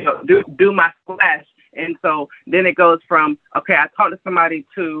 do my splash. And so then it goes from, okay, I talked to somebody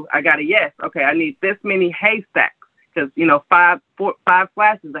to, I got a yes. Okay, I need this many haystacks because 5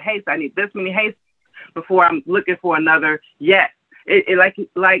 flashes of haystack. I need this many haystacks before I'm looking for another yes. It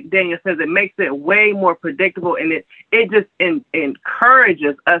like Daniel says, it makes it way more predictable, and it just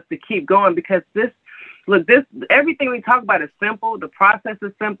encourages us to keep going, because everything we talk about is simple. The process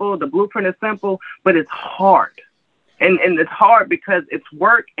is simple. The blueprint is simple, but it's hard. And it's hard because it's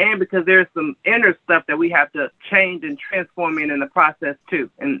work and because there's some inner stuff that we have to change and transform in the process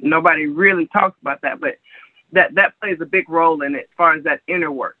too. And nobody really talks about that, but that plays a big role in it as far as that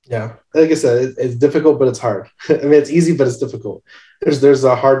inner work. Yeah. Like I said, it's difficult, but it's hard. I mean, it's easy, but it's difficult. There's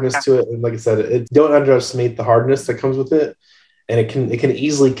a hardness to it. And like I said, don't underestimate the hardness that comes with it. And it can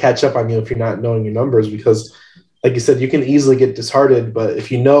easily catch up on you if you're not knowing your numbers, because like you said, you can easily get disheartened. But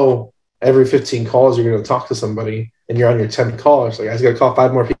if you know every 15 calls you're going to talk to somebody, and you're on your 10th call, it's like I just got to call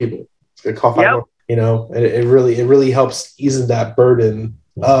 5 more people. It's going to call 5 more. You know, and it really helps ease that burden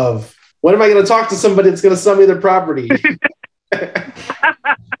of when am I going to talk to somebody that's going to sell me their property?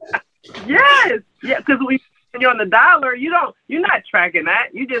 Yes, yeah, because when you're on the dollar, you're not tracking that.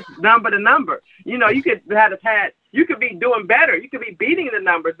 You just number the number. You know, you could you could be doing better. You could be beating the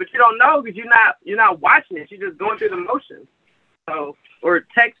numbers, but you don't know because you're not watching it. You're just going through the motions. So, or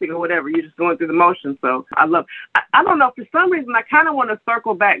texting or whatever. You're just going through the motions. So I don't know. For some reason, I kind of want to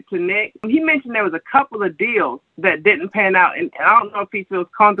circle back to Nick. He mentioned there was a couple of deals that didn't pan out, and I don't know if he feels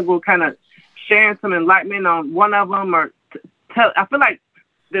comfortable kind of sharing some enlightenment on one of them, or I feel like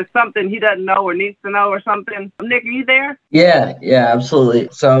there's something he doesn't know or needs to know or something. Nick, are you there? Yeah, absolutely.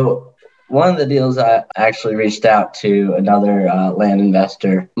 So one of the deals, I actually reached out to another land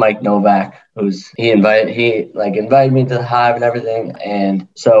investor, Mike Novak, he invited me to the Hive and everything. And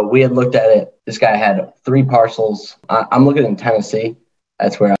so we had looked at it. This guy had 3 parcels. I'm looking in Tennessee.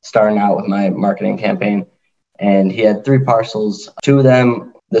 That's where I'm starting out with my marketing campaign. And he had 3 parcels. 2 of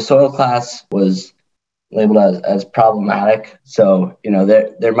them, the soil class was labeled as problematic. So, you know,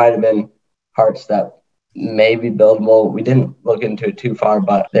 there might have been parts that may be buildable. We didn't look into it too far,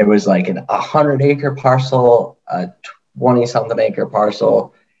 but there was like a 100-acre parcel, a 20-something acre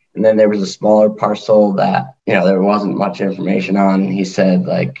parcel, and then there was a smaller parcel that, you know, there wasn't much information on. He said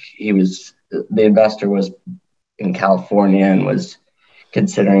like the investor was in California and was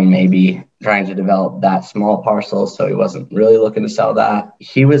considering maybe trying to develop that small parcel, so he wasn't really looking to sell that.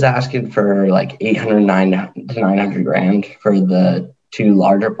 He was asking for like $809 to $900,000 for the 2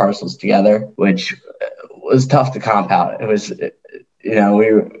 larger parcels together, which was tough to comp out. It was, you know,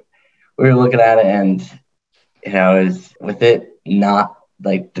 we were looking at it, and you know, it was, with it not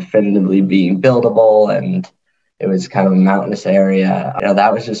like definitively being buildable, and it was kind of a mountainous area. You know,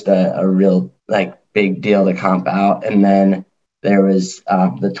 that was just a real like big deal to comp out. And then there was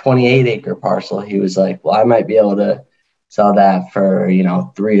the 28-acre parcel. He was like, well, I might be able to sell that for, you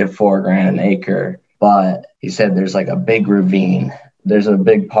know, $3,000 to $4,000 an acre. But he said there's like a big ravine. There's a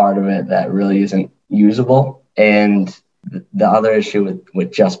big part of it that really isn't usable. And the other issue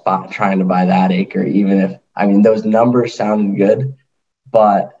with just trying to buy that acre, even if, I mean, those numbers sounded good,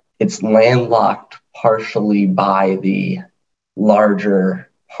 but it's landlocked partially by the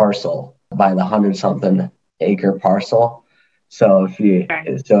larger parcel, by the 100-something acre parcel. So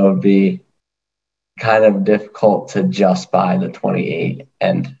it'd be kind of difficult to just buy the 28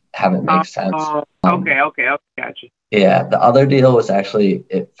 and have it make sense. Okay, gotcha. Yeah, the other deal was actually,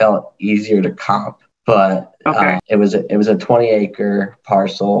 it felt easier to comp, but it was a 20-acre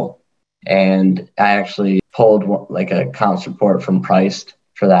parcel, and I actually pulled like a comps report from Priced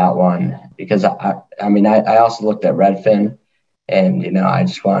for that one because I also looked at Redfin, and you know, I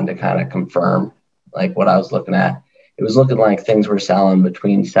just wanted to kind of confirm like what I was looking at. It was looking like things were selling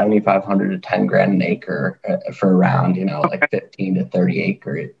between $7,500 to $10,000 an acre for around, you know, like 15 to 30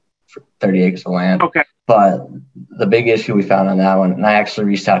 acres of land. Okay. But the big issue we found on that one, and I actually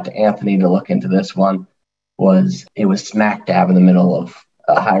reached out to Anthony to look into this one, was it was smack dab in the middle of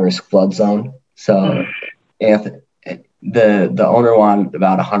a high-risk flood zone. So Anthony, the owner wanted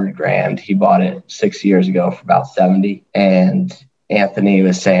about $100,000. He bought it 6 years ago for about 70, and Anthony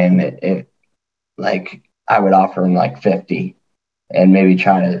was saying it like, I would offer him like 50 and maybe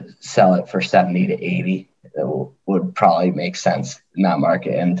try to sell it for 70 to 80. It would probably make sense in that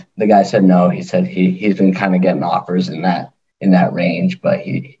market. And the guy said no. He said he's been kind of getting offers in that range, but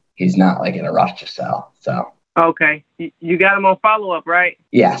he's not like in a rush to sell. So okay, you got him on follow up, right?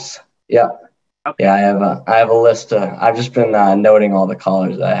 Yes. Yep. Okay. Yeah, I have a list. I've just been noting all the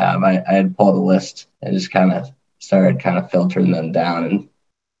callers that I have. I had pulled a list and just kind of started kind of filtering them down and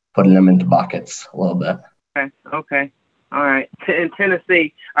putting them into buckets a little bit. Okay. All right. In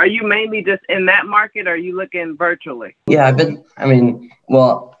Tennessee, are you mainly just in that market, or are you looking virtually? Yeah, I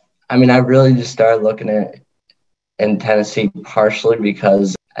really just started looking at in Tennessee partially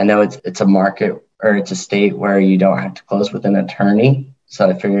because I know it's a market, or it's a state where you don't have to close with an attorney. So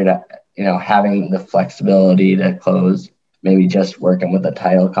I figured out, you know, having the flexibility to close, maybe just working with a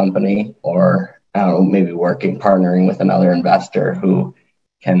title company, or I don't know, maybe partnering with another investor who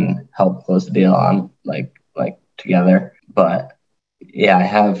can help close the deal on like together. But yeah, I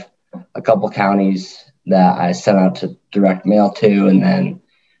have a couple counties that I sent out to direct mail to, and then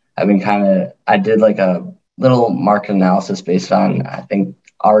I did like a little market analysis based on, I think,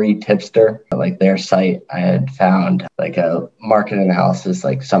 RE Tipster, like their site. I had found like a market analysis,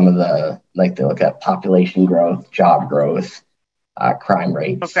 like some of they look at population growth, job growth, crime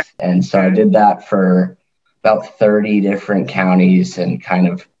rates. Okay. And so I did that for about 30 different counties and kind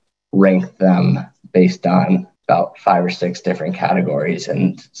of ranked them based on about 5 or 6 different categories.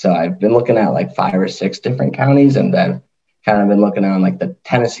 And so I've been looking at like 5 or 6 different counties, and then kind of been looking on like the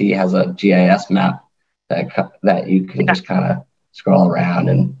Tennessee has a GIS map that you can just kind of scroll around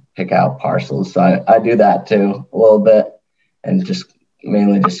and pick out parcels. So I do that too a little bit, and just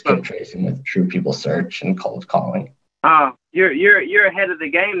mainly just skip tracing with True People Search and cold calling. Oh, you're ahead of the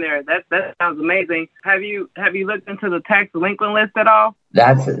game there. That sounds amazing. Have you looked into the tax delinquent list at all?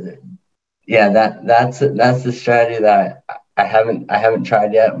 That's the strategy that I haven't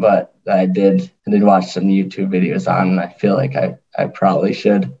tried yet, but I did watch some YouTube videos on, and I feel like I probably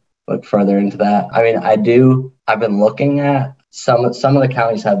should look further into that. I mean, I've been looking at some of the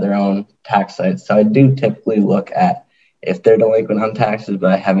counties have their own tax sites, so I do typically look at if they're delinquent on taxes,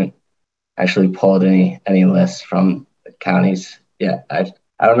 but I haven't actually pulled any lists from the counties yet. I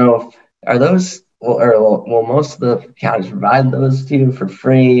don't know if are those will most of the counties provide those to you for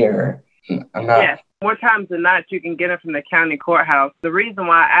free, or I'm not. Yeah. More times than not, you can get it from the county courthouse. The reason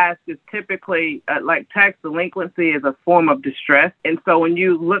why I ask is typically, like tax delinquency is a form of distress. And so when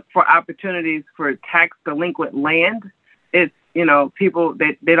you look for opportunities for tax delinquent land, it's, people,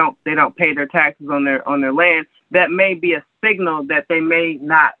 they don't pay their taxes on their land. That may be a signal that they may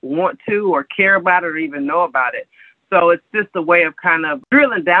not want to or care about it or even know about it. So it's just a way of kind of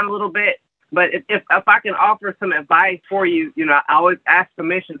drilling down a little bit. But if I can offer some advice for you, I always ask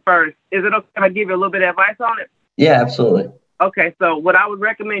permission first. Is it okay if I give you a little bit of advice on it? Yeah, absolutely. Okay, so what I would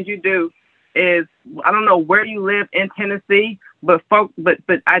recommend you do is, I don't know where you live in Tennessee, but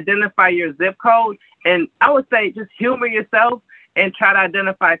identify your zip code. And I would say just humor yourself and try to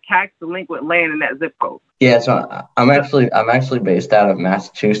identify tax delinquent land in that zip code. Yeah, so I'm actually based out of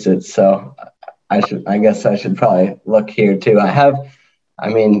Massachusetts, so I guess I should probably look here too.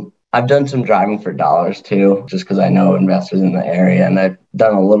 I've done some driving for dollars too, just because I know investors in the area, and I've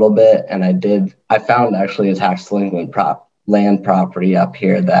done a little bit. And I found actually a tax delinquent land property up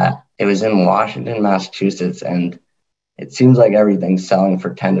here that it was in Washington, Massachusetts, and it seems like everything's selling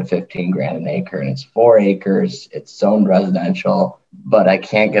for 10 to 15 grand an acre, and it's 4 acres. It's zoned residential, but I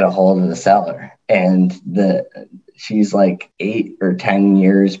can't get a hold of the seller, and she's like 8 or 10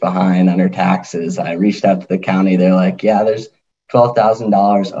 years behind on her taxes. I reached out to the county. They're like, yeah, there's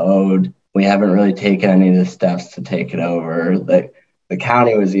 $12,000 owed. We haven't really taken any of the steps to take it over. The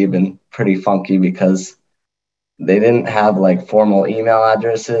county was even pretty funky because they didn't have like formal email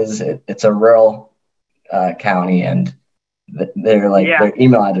addresses. It's a rural county, and their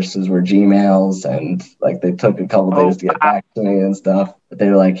email addresses were Gmails, and like they took a couple days to get back to me and stuff. But they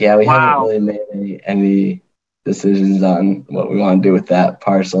were like, yeah, we haven't really made any decisions on what we want to do with that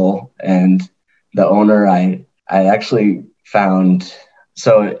parcel. And the owner, I actually found,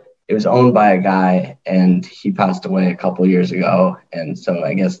 so it was owned by a guy, and he passed away a couple years ago, and so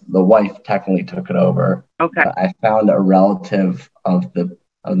I guess the wife technically took it over. Okay. But I found a relative of the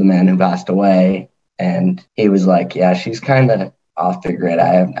man who passed away, and he was like, yeah, she's kind of off the grid.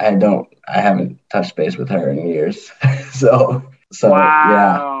 I haven't touched base with her in years. so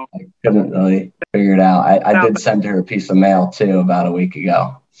wow. Yeah, I couldn't really figure it out. I did send her a piece of mail too about a week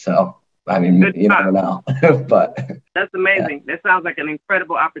ago, so I mean, you never know. But that's amazing. Yeah. That sounds like an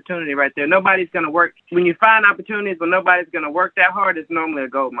incredible opportunity right there. Nobody's going to work. When you find opportunities where nobody's going to work that hard, it's normally a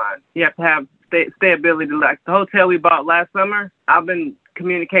gold mine. You have to have stability. Like the hotel we bought last summer, I've been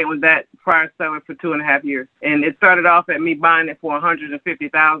communicating with that prior seller for 2.5 years. And it started off at me buying it for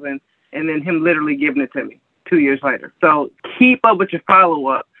 $150,000 and then him literally giving it to me 2 years later. So keep up with your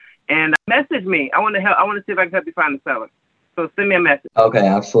follow-up and message me. I want to see if I can help you find the seller. So send me a message. Okay,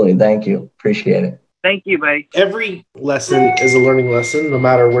 absolutely. Thank you. Appreciate it. Thank you, buddy. Every lesson is a learning lesson, no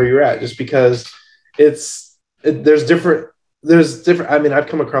matter where you're at, just because there's different. I mean, I've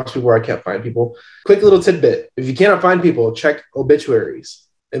come across people where I can't find people. Quick little tidbit. If you cannot find people, check obituaries.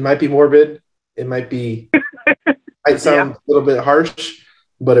 It might be morbid. It might sound a little bit harsh,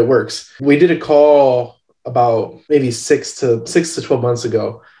 but it works. We did a call about maybe 6 to 12 months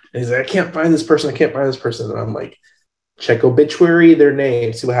ago. And he's like, I can't find this person. And I'm like, check obituary, their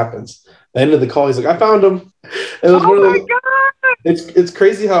name, see what happens. At the end of the call, he's like, I found him. God! It's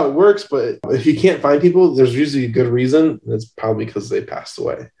crazy how it works, but if you can't find people, there's usually a good reason. And it's probably because they passed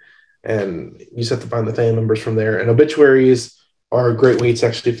away. And you just have to find the family members from there. And obituaries are a great way to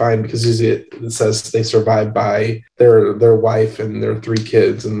actually find, because usually it says they survived by their wife and their 3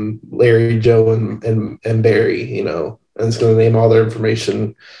 kids, and Larry, Joe, and Barry, and it's going to name all their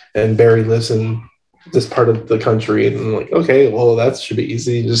information. And Barry lives in this part of the country, and I'm like, okay, well, that should be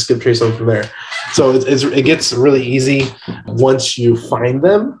easy. Just skip trace them from there. So it gets really easy once you find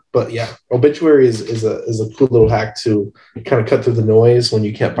them. But yeah, obituary is a cool little hack to kind of cut through the noise when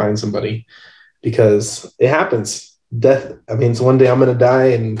you can't find somebody, because it happens. Death. I mean, so one day I'm going to die,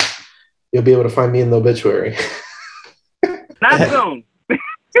 and you'll be able to find me in the obituary. Not soon.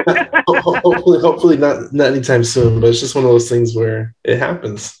 hopefully not anytime soon. But it's just one of those things where it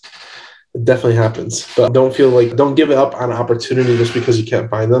happens. It definitely happens. But don't give up on an opportunity just because you can't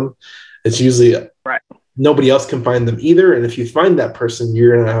find them. It's usually right. Nobody else can find them either. And if you find that person,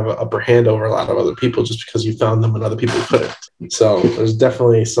 you're going to have an upper hand over a lot of other people just because you found them and other people couldn't. So there's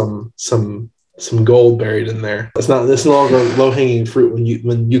definitely some gold buried in there. It's no longer low-hanging fruit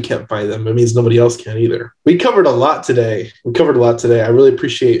when you can't find them. It means nobody else can either. We covered a lot today. I really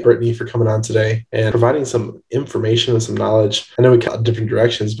appreciate Brittany for coming on today and providing some information and some knowledge. I know we got different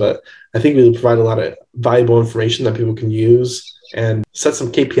directions, but I think we provide a lot of valuable information that people can use and set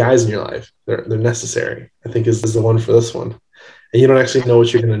some KPIs in your life. They're necessary, I think, is the one for this one. And you don't actually know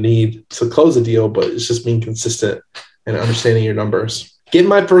what you're going to need to close a deal, but it's just being consistent and understanding your numbers.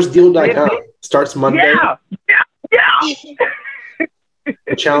 GetMyFirstDeal.com starts Monday. Yeah.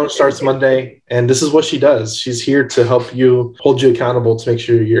 The challenge starts Monday, and this is what she does. She's here to help you, hold you accountable to make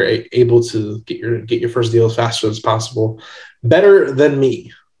sure you're able to get your first deal as fast as possible. Better than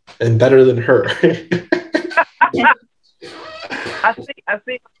me and better than her. I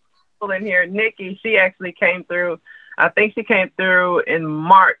see people in here. Nikki, she actually came through. I think she came through in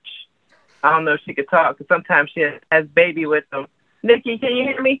March. I don't know if she could talk, because sometimes she has baby with them. Nikki, can you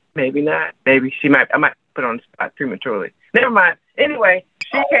hear me? Maybe not. Maybe she might. I might put her on the spot prematurely. Never mind. Anyway,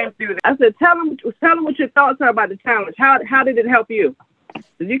 she came through. I said, tell them what your thoughts are about the challenge. How did it help you?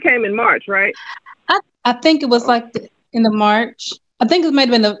 Because you came in March, right? I think it was like in the March. I think it might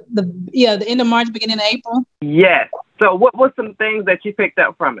have been the end of March, beginning of April. Yes. So what were some things that you picked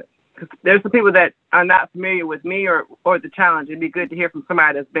up from it? Because there's some people that are not familiar with me or the challenge. It'd be good to hear from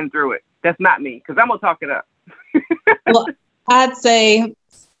somebody that's been through it. That's not me, because I'm going to talk it up. Well, I'd say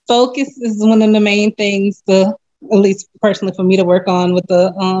focus is one of the main things, at least personally for me, to work on with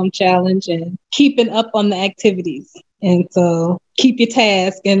the challenge, and keeping up on the activities. And so keep your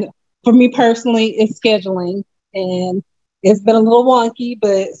task. And for me personally, it's scheduling. And it's been a little wonky,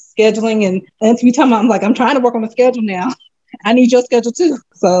 but scheduling and to be talking about, I'm trying to work on the schedule now. I need your schedule too.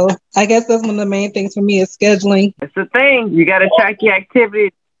 So I guess that's one of the main things for me is scheduling. It's the thing. You got to track your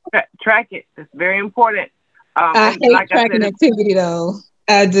activity. Track it. It's very important. I hate tracking activity though.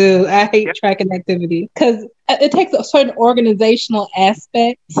 I do. I hate tracking activity because it takes a certain organizational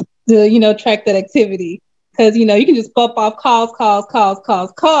aspect to, track that activity. Because, you can just bump off calls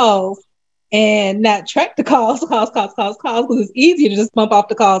and not track the calls because it's easier to just bump off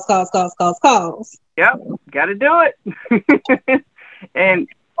the calls. Yep. Got to do it. And,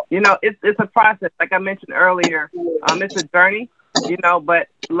 it's a process. Like I mentioned earlier, it's a journey, but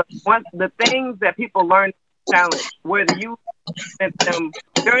once the things that people learn in the challenge, whether you spent them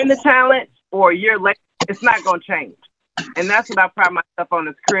during the challenge or a year later, it's not going to change. And that's what I pride myself on,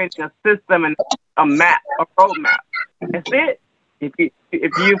 is creating a system and a map, a roadmap. That's it. If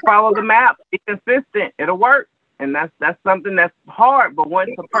you follow the map, be consistent, it'll work. And that's something that's hard. But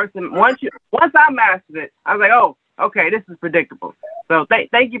once I mastered it, I was like, oh, okay, this is predictable. So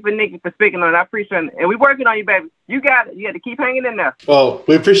thank you for Nikki for speaking on it. I appreciate it. And we're working on you, baby. You got it. You got to keep hanging in there. Well,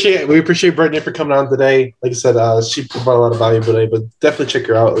 we appreciate Brittany for coming on today. Like I said, she provided a lot of value today, but definitely check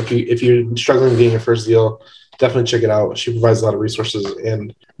her out. If you're struggling getting your first deal, definitely check it out. She provides a lot of resources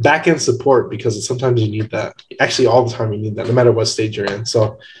and back-end support, because sometimes you need that. Actually, all the time you need that, no matter what stage you're in.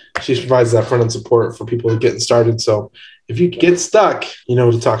 So she provides that front-end support for people getting started. So if you get stuck, you know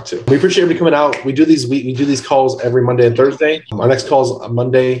who to talk to. We appreciate everybody coming out. We do these calls every Monday and Thursday. Our next call is on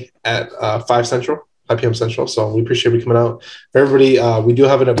Monday at 5 p.m. Central. So we appreciate you coming out. For everybody, we do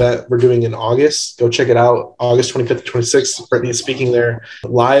have an event we're doing in August. Go check it out. August 25th to 26th. Brittany is speaking there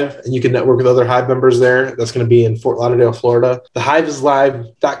live, and you can network with other Hive members there. That's going to be in Fort Lauderdale, Florida.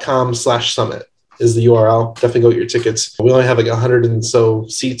 thehiveislive.com/summit is the URL. Definitely go get your tickets. We only have 100 and so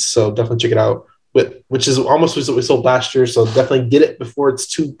seats, so definitely check it out. Which is almost what we sold last year. So definitely get it before it's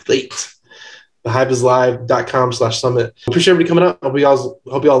too late. thehiveislive.com/summit. Appreciate everybody coming up. Hope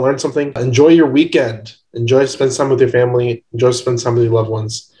you all learned something. Enjoy your weekend. Enjoy spend time with your family. Enjoy spend time with your loved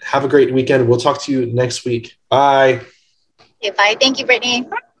ones. Have a great weekend. We'll talk to you next week. Bye. Okay, bye. Thank you, Brittany.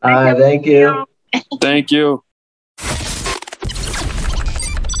 Thank you. Thank you.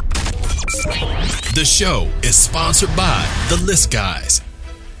 The show is sponsored by The List Guys.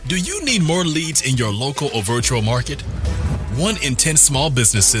 Do you need more leads in your local or virtual market? 1 in 10 small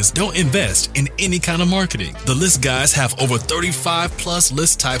businesses don't invest in any kind of marketing. The List Guys have over 35 plus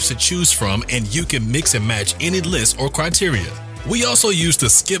list types to choose from, and you can mix and match any list or criteria. We also use the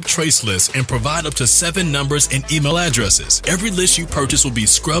skip trace list and provide up to 7 numbers and email addresses. Every list you purchase will be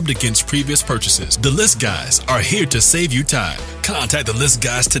scrubbed against previous purchases. The List Guys are here to save you time. Contact the List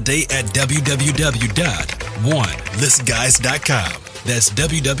Guys today at www.onelistguys.com. That's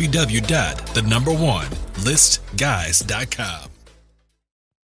www.1listguys.com.